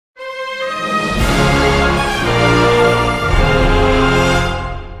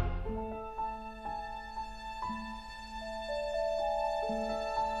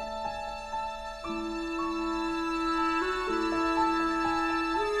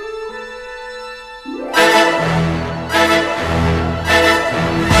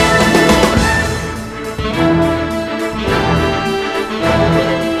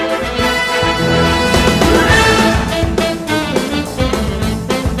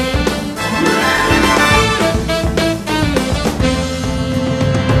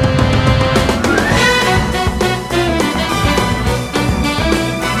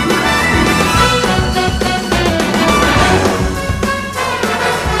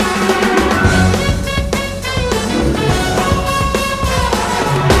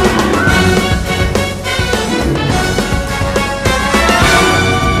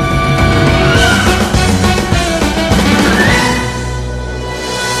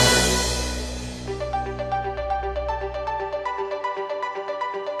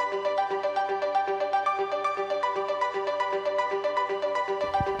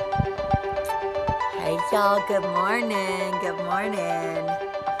y'all, good morning, good morning.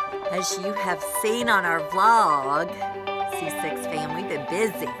 As you have seen on our vlog, C6 fam, we've been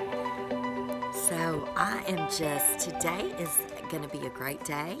busy. So today is gonna be a great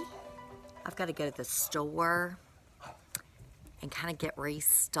day. I've got to go to the store and kind of get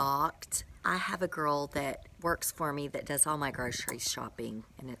restocked. I have a girl that works for me that does all my grocery shopping,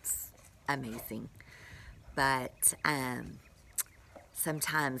 and it's amazing. But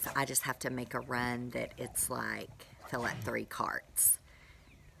sometimes I just have to make a run that it's like fill up 3 carts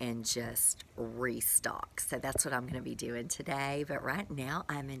and just restock. So that's what I'm going to be doing today. But right now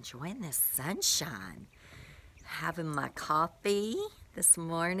I'm enjoying this sunshine. Having my coffee this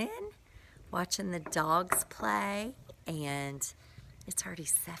morning, watching the dogs play, and it's already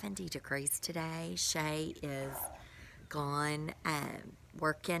 70 degrees today. Shay is gone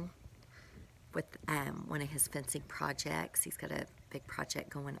working with one of his fencing projects. He's got a big project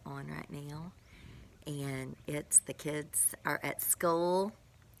going on right now, and the kids are at school.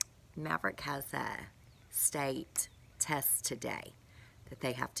 Maverick has a state test today that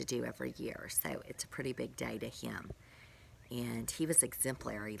they have to do every year, so it's a pretty big day to him. And he was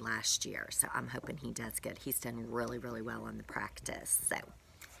exemplary last year, so I'm hoping he does good. He's done really, really well in the practice, so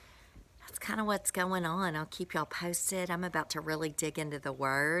that's kind of what's going on. I'll keep y'all posted. I'm about to really dig into the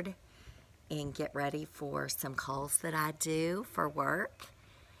Word and get ready for some calls that I do for work.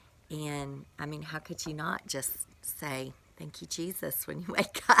 And I mean, how could you not just say, thank you, Jesus, when you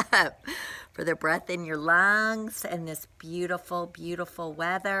wake up for the breath in your lungs and this beautiful, beautiful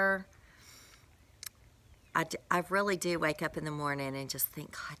weather. I really do wake up in the morning and just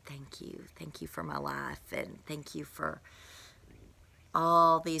think, God, thank you. Thank you for my life, and thank you for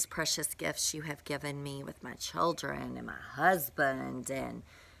all these precious gifts you have given me with my children and my husband and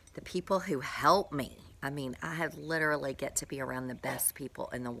the people who help me. I mean, I have literally get to be around the best people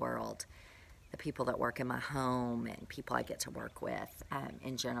in the world. The people that work in my home and people I get to work with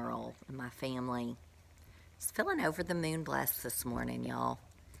in general, in my family. Just feeling over the moon blessed this morning, y'all.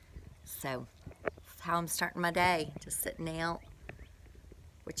 So that's how I'm starting my day, just sitting out.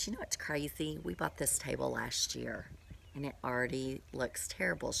 Which, you know, it's crazy. We bought this table last year, and it already looks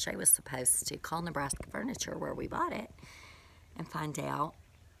terrible. Shay was supposed to call Nebraska Furniture where we bought it and find out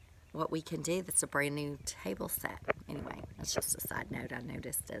what we can do that's a brand new table set. Anyway, that's just a side note I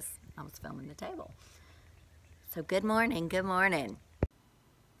noticed as I was filming the table. So good morning, good morning.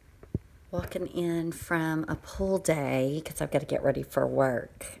 Walking in from a pool day because I've got to get ready for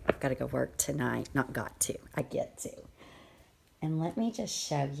work. I've got to go work tonight. Not got to, I get to. And let me just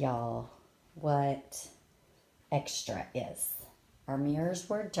show y'all what extra is. Our mirrors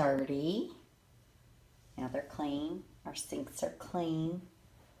were dirty. Now they're clean. Our sinks are clean.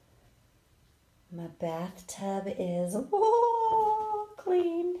 My bathtub is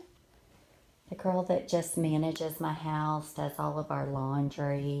clean. The girl that just manages my house, does all of our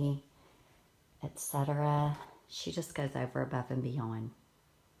laundry, etc. She just goes over above and beyond.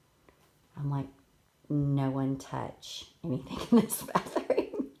 I'm like, no one touch anything in this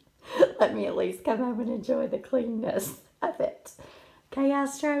bathroom. Let me at least come home and enjoy the cleanness of it. Okay,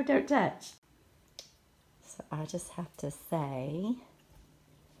 Astro, don't touch. So I just have to say,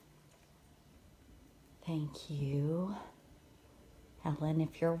 thank you, Helen,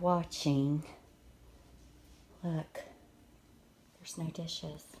 if you're watching. Look, there's no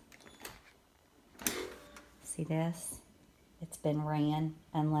dishes. See this? It's been ran,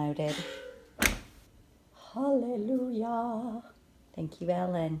 unloaded. Hallelujah. Thank you,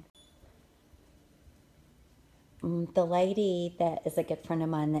 Ellen. The lady that is a good friend of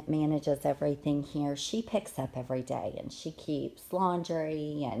mine that manages everything here, she picks up every day, and she keeps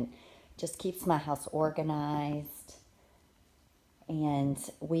laundry and just keeps my house organized. And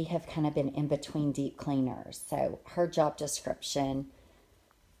we have kind of been in between deep cleaners. So her job description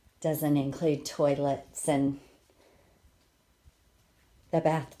doesn't include toilets and the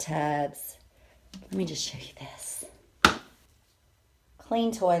bathtubs. Let me just show you this.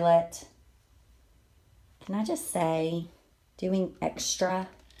 Clean toilet. Can I just say, doing extra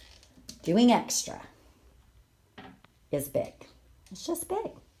is big. It's just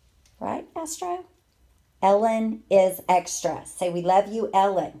big. Right, Astro? Ellen is extra. Say, we love you,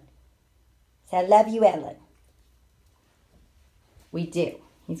 Ellen. Say, I love you, Ellen. We do.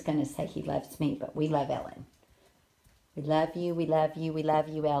 He's going to say he loves me, but we love Ellen. We love you, we love you, we love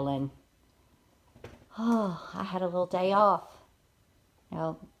you, Ellen. Oh, I had a little day off.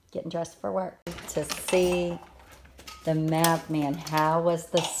 Now, getting dressed for work. To see the Madman. How was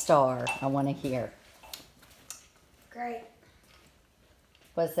the star? I want to hear. Great.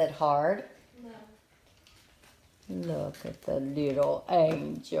 Was it hard? No. Look at the little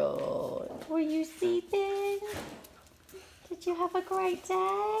angel. Were you sleeping? Did you have a great day?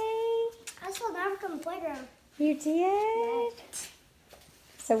 I saw Maverick on the playground. You did? Yes.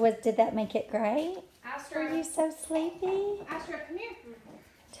 So did that make it great? Astra. Were you so sleepy? Astra, come here.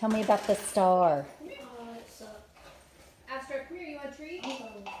 Tell me about the star. Astra, come here. You want a treat?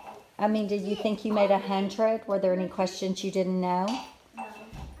 I mean, did you think you made 100? Were there any questions you didn't know? No.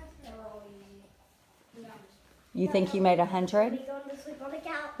 You think you made 100? Going to sleep on the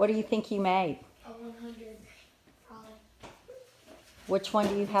couch. What do you think you made? A 100, probably. Which one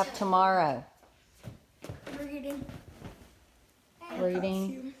do you have tomorrow? Reading.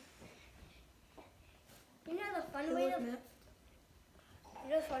 Reading. You know the fun way to. You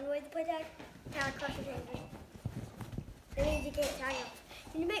know the fun way to play tag? Tag across your fingers. That means you can't tag them.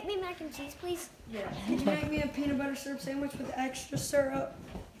 Can you make me mac and cheese, please? Yeah. Can you make me a peanut butter syrup sandwich with extra syrup?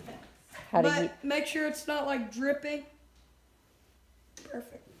 How do But you? make sure it's not like dripping.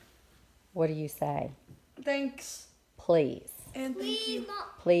 Perfect. What do you say? Thanks Please. and thank Please, you. Mom.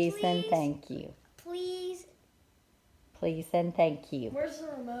 Please and thank you. Please. Please and thank you. Where's the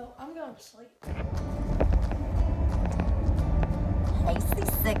remote? I'm going to sleep. Hey,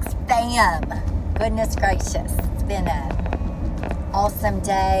 C6 fam. Goodness gracious. It's been an awesome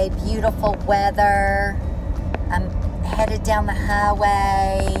day. Beautiful weather. I'm headed down the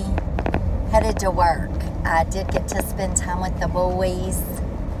highway. Headed to work. I did get to spend time with the boys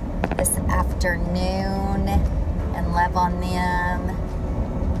this afternoon and love on them.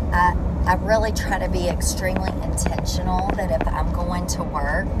 I really try to be extremely intentional that if I'm going to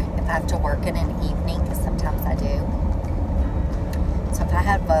work, if I have to work in an evening, because sometimes I do. So if I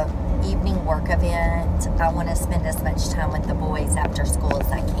have an evening work event, I want to spend as much time with the boys after school as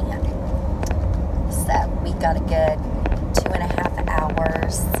I can. So we got a good 2.5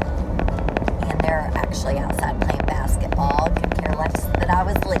 hours, and they're actually outside playing basketball. Could care less that I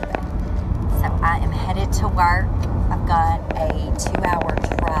was leaving. So I am headed to work. I've got a 2-hour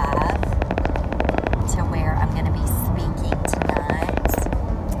drive to where I'm going to be speaking tonight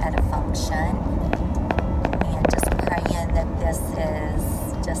at a function, and just praying that this is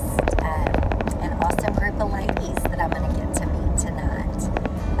just an awesome group of ladies that I'm going to get to meet tonight.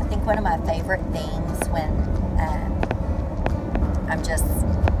 I think one of my favorite things when I'm just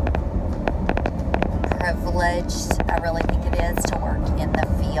privileged, I really think it is, to work in the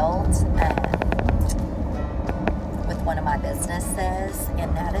field with one of my businesses,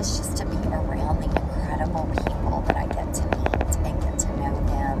 and that is just to be around the incredible people that I get to meet and get to know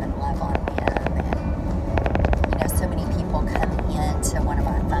them and love on them. And you know, so many people come into one of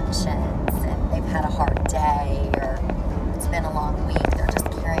my functions and they've had a hard day, or it's been a long week, they're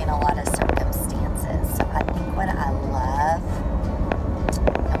just carrying a lot of circumstances. So I think what I love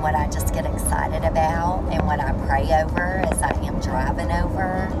and what I just get excited about and what I pray over as I am driving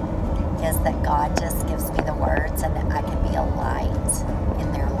over is that God just gives me the words and that I can be a light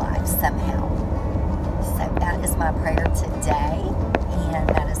in their lives somehow. So that is my prayer today, and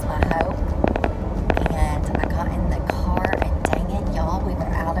that is my hope. And I got in the car, and dang it, y'all, we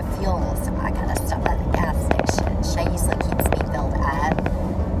were out of fuel, so I gotta stop at the gas station. Shay usually keeps me filled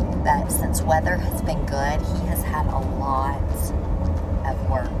up, but since weather has been good, he has had a lot of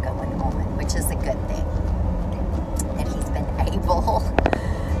work going on, which is a good thing. And he's been able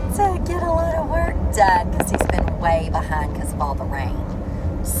to get a lot of work done because he's been way behind because of all the rain.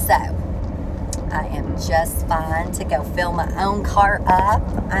 So I am just fine to go fill my own car up.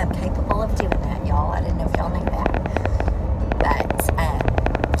 I am capable of doing that, y'all. I didn't know if y'all knew that. But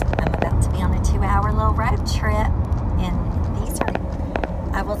I'm about to be on a 2-hour little road trip, and these are,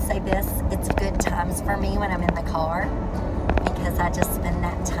 I will say this, it's good times for me when I'm in the car, because I just spend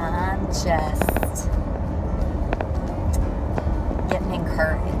that time just getting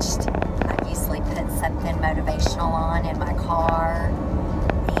encouraged. I usually put something motivational on in my car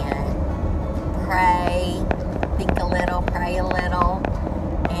and pray, think a little, pray a little,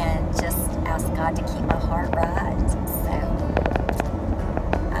 and just ask God to keep my heart right. So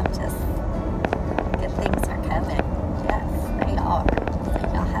I'm just, good things are coming. Yes, they are. So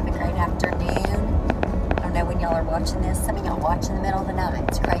y'all have a great afternoon. I don't know when y'all are watching this. Some of y'all watch in the middle of the night.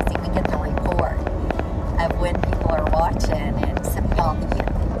 It's crazy. We get the report of when people are watching, and some of y'all,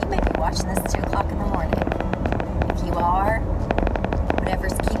 you may be watching this at 2 o'clock in the morning. If you are,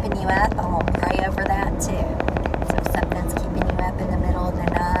 whatever's keeping you up, I'm going to pray over that too. So if something's keeping you up in the middle of the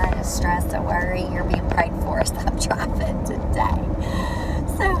night, a stress, a worry, you're being prayed for as I'm driving today.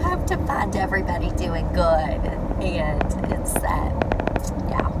 So I hope to find everybody doing good, and it's,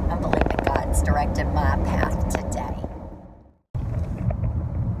 yeah, I believe that God's directed my path today.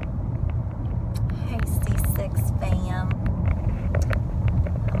 Hey, C6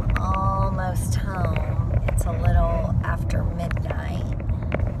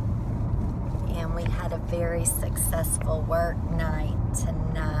 very successful work night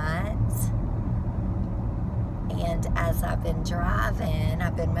tonight. And as I've been driving,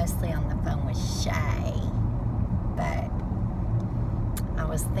 I've been mostly on the phone with Shay. But I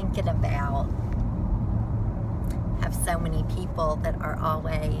was thinking about have so many people that are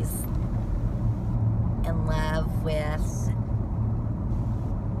always in love with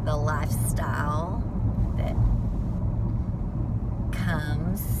the lifestyle that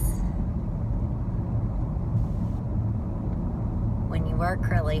comes when you work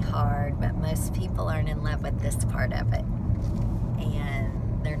really hard, but most people aren't in love with this part of it,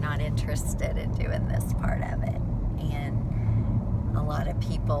 and they're not interested in doing this part of it. And a lot of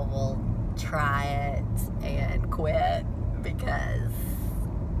people will try it and quit because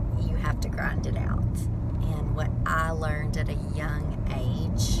you have to grind it out. And what I learned at a young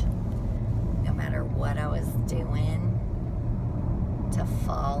age, no matter what I was doing, to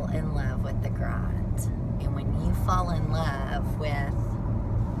fall in love with the grind. And when you fall in love with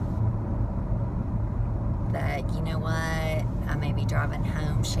the, you know what, I may be driving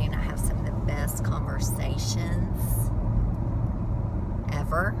home, Shay and I have some of the best conversations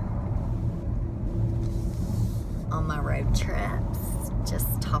ever on my road trips,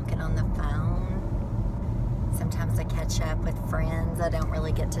 just talking on the phone. Sometimes I catch up with friends I don't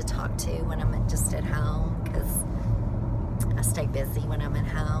really get to talk to when I'm just at home, because I stay busy when I'm at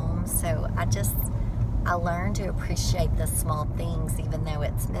home. So I learn to appreciate the small things, even though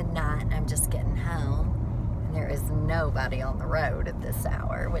it's midnight and I'm just getting home and there is nobody on the road at this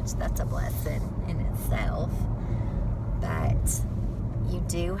hour, which that's a blessing in itself. But you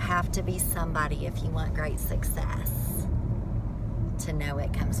do have to be somebody, if you want great success, to know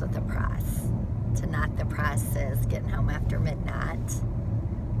it comes with a price. Tonight the price is getting home after midnight,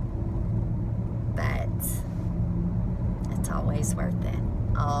 but it's always worth it.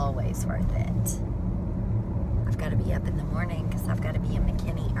 Always worth it. I've got to be up in the morning because I've got to be in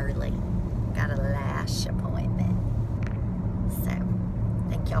McKinney early. Got a Lash appointment. So,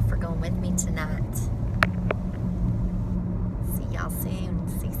 thank y'all for going with me tonight. See y'all soon.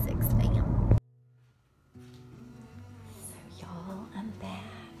 C6 fam. So y'all, I'm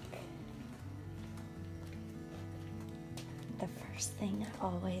back. The first thing I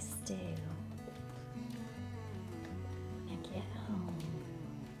always do when I get home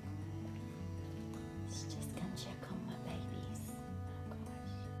is just come check on my babies. Oh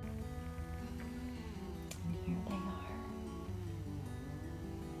gosh. And here they are.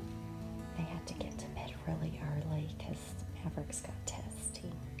 They had to get to bed really early because Maverick's got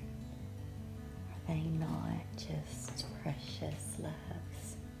testing. Are they not just precious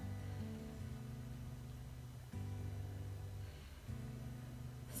loves?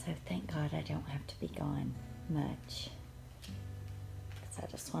 So thank God I don't have to be gone much, because I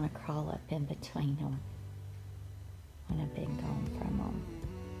just want to crawl up in between them when I've been gone from them.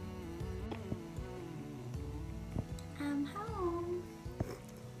 I'm home.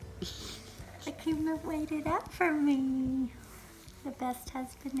 The Kuma waited up for me. The best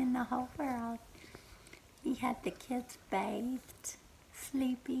husband in the whole world. He had the kids bathed,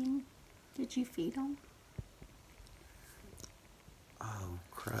 sleeping. Did you feed them? Oh,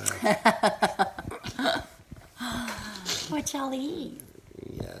 crap. What y'all eat?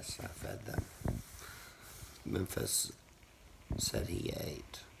 Yes, I fed them. Memphis said he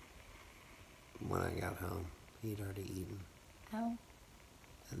ate when I got home. He'd already eaten. Oh.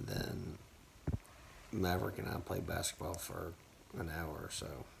 And then Maverick and I played basketball for an hour or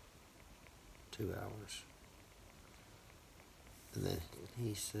so. 2 hours. And then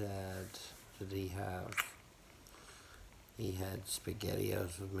he said, did he have... He had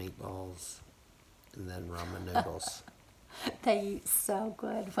SpaghettiOs with meatballs and then ramen noodles. They eat so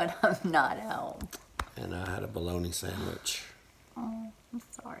good when I'm not home. And I had a bologna sandwich. Oh, I'm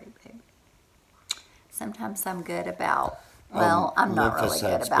sorry, babe. Sometimes I'm good about, well, I'm not really Memphis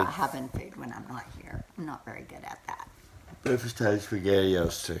had good about having food when I'm not here. I'm not very good at that. Memphis had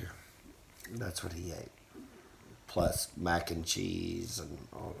SpaghettiOs too. That's what he ate. Plus mac and cheese and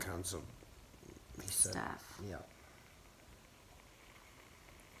all kinds of Stuff. Yeah.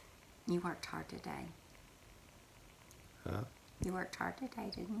 You worked hard today. Huh? You worked hard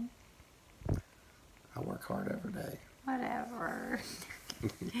today, didn't you? I work hard every day. Whatever.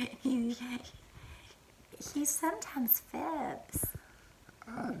 he sometimes fibs.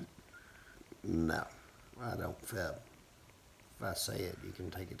 No, I don't fib. If I say it, you can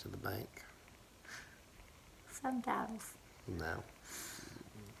take it to the bank. Sometimes. No.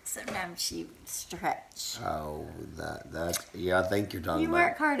 Sometimes you stretch. Oh, yeah, I think you're talking You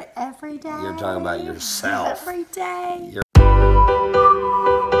about... work hard every day. You're talking about yourself. Every day. You're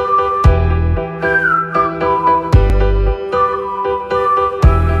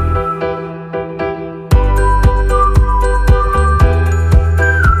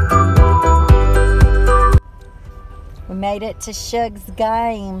get to Shug's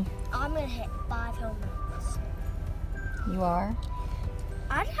game. I'm gonna hit 5 home runs. You are?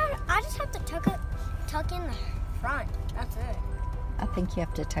 I just have to tuck in the front. That's it. I think you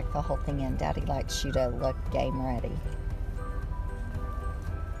have to tuck the whole thing in. Daddy likes you to look game ready.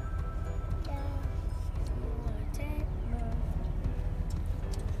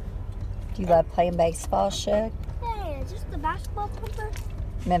 Do you love playing baseball, Shug? Hey, is this the basketball pumper?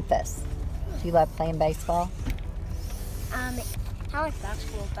 Memphis. Do you love playing baseball? I like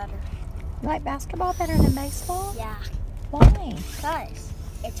basketball better. You like basketball better than baseball? Yeah, Why? because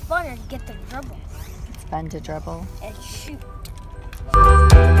it's funner to get the dribble It's fun to dribble. and shoot.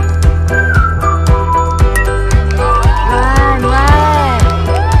 Run, run!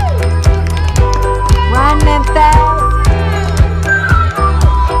 Run, Memphis!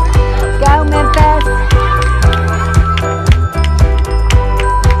 Go, Memphis!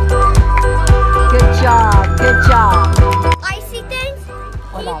 Good job, good job. Icy things?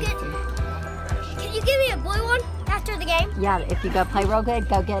 What Can you else? Can you give me a blue one after the game? Yeah, if you go play real good,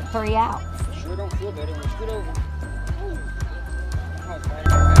 go get 3 outs. Sure don't feel better when you scoot over.